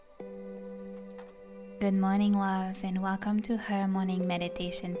Good morning, love, and welcome to her morning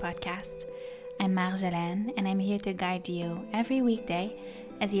meditation podcast. I'm Marjolaine, and I'm here to guide you every weekday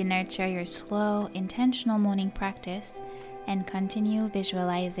as you nurture your slow, intentional morning practice and continue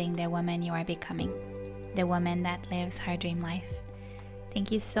visualizing the woman you are becoming, the woman that lives her dream life.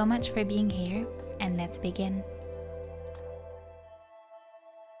 Thank you so much for being here, and let's begin.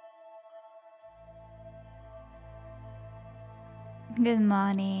 Good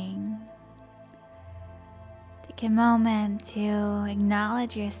morning. Take a moment to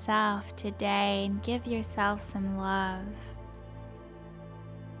acknowledge yourself today and give yourself some love.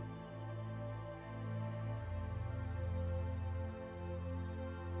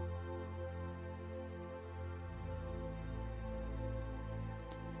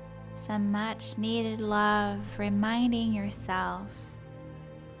 Some much needed love, reminding yourself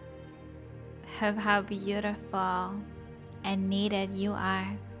of how beautiful and needed you are.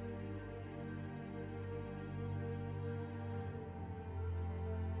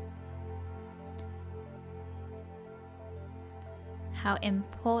 How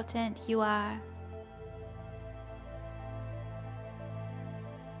important you are.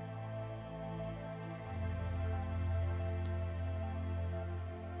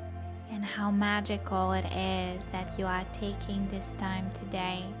 And how magical it is that you are taking this time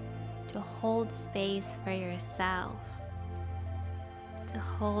today to hold space for yourself, to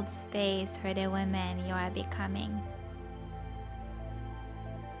hold space for the woman you are becoming.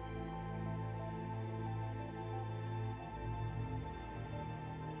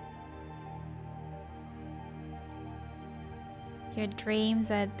 Your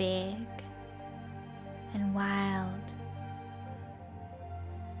dreams are big and wild.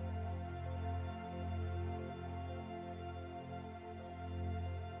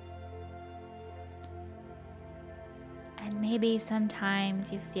 And maybe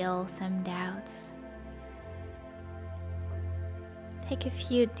sometimes you feel some doubts. Take a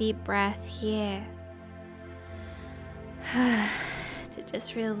few deep breaths here to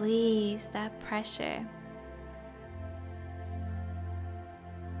just release that pressure.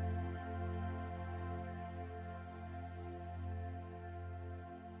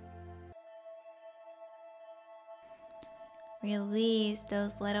 Release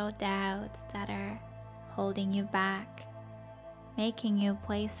those little doubts that are holding you back, making you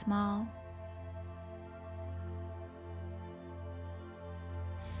play small.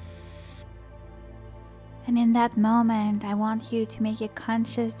 And in that moment, I want you to make a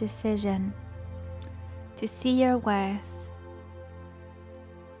conscious decision to see your worth,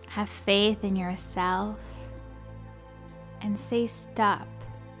 have faith in yourself, and say stop.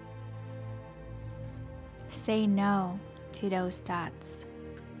 Say no to those thoughts.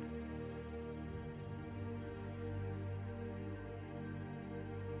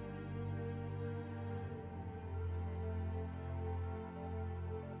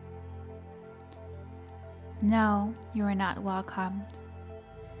 No, you are not welcomed.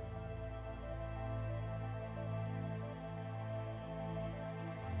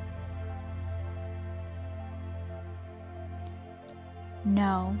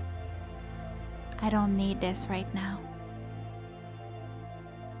 No, I don't need this right now.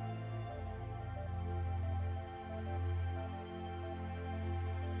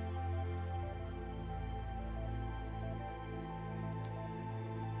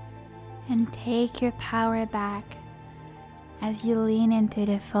 And take your power back as you lean into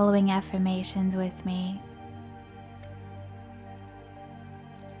the following affirmations with me.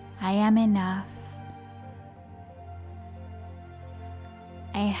 I am enough.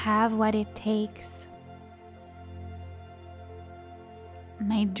 I have what it takes.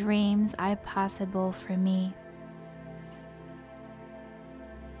 My dreams are possible for me.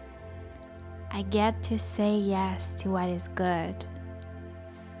 I get to say yes to what is good.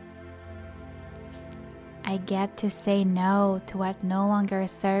 I get to say no to what no longer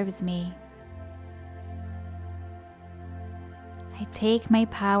serves me. I take my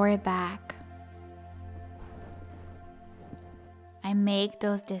power back. I make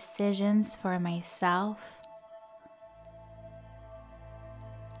those decisions for myself.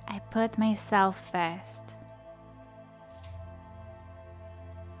 I put myself first.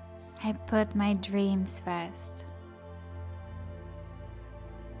 I put my dreams first.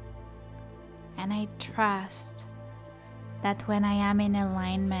 And I trust that when I am in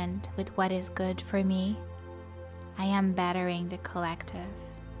alignment with what is good for me, I am bettering the collective.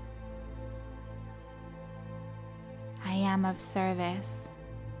 I am of service.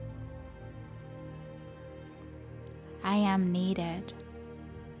 I am needed.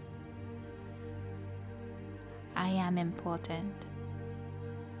 I am important.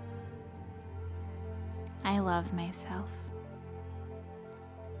 I love myself.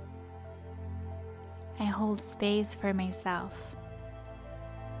 I hold space for myself.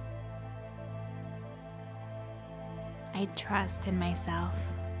 I trust in myself.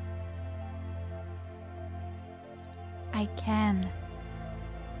 I can.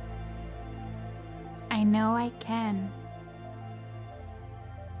 I know I can.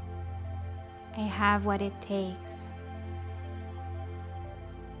 I have what it takes.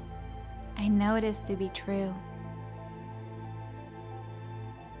 I know this to be true.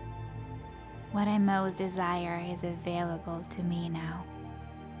 What I most desire is available to me now.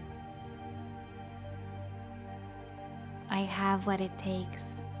 I have what it takes.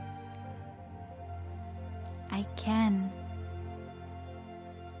 I can.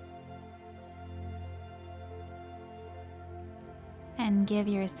 And give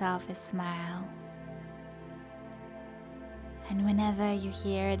yourself a smile. And whenever you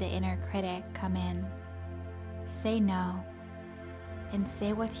hear the inner critic come in, say no and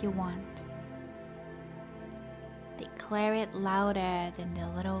say what you want. Declare it louder than the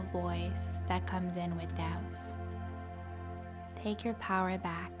little voice that comes in with doubts. Take your power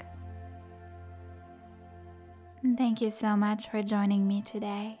back. And thank you so much for joining me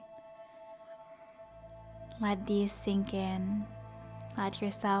today. Let these sink in. Let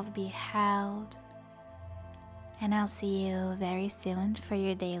yourself be held. And I'll see you very soon for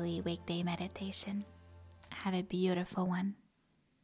your daily weekday meditation. Have a beautiful one.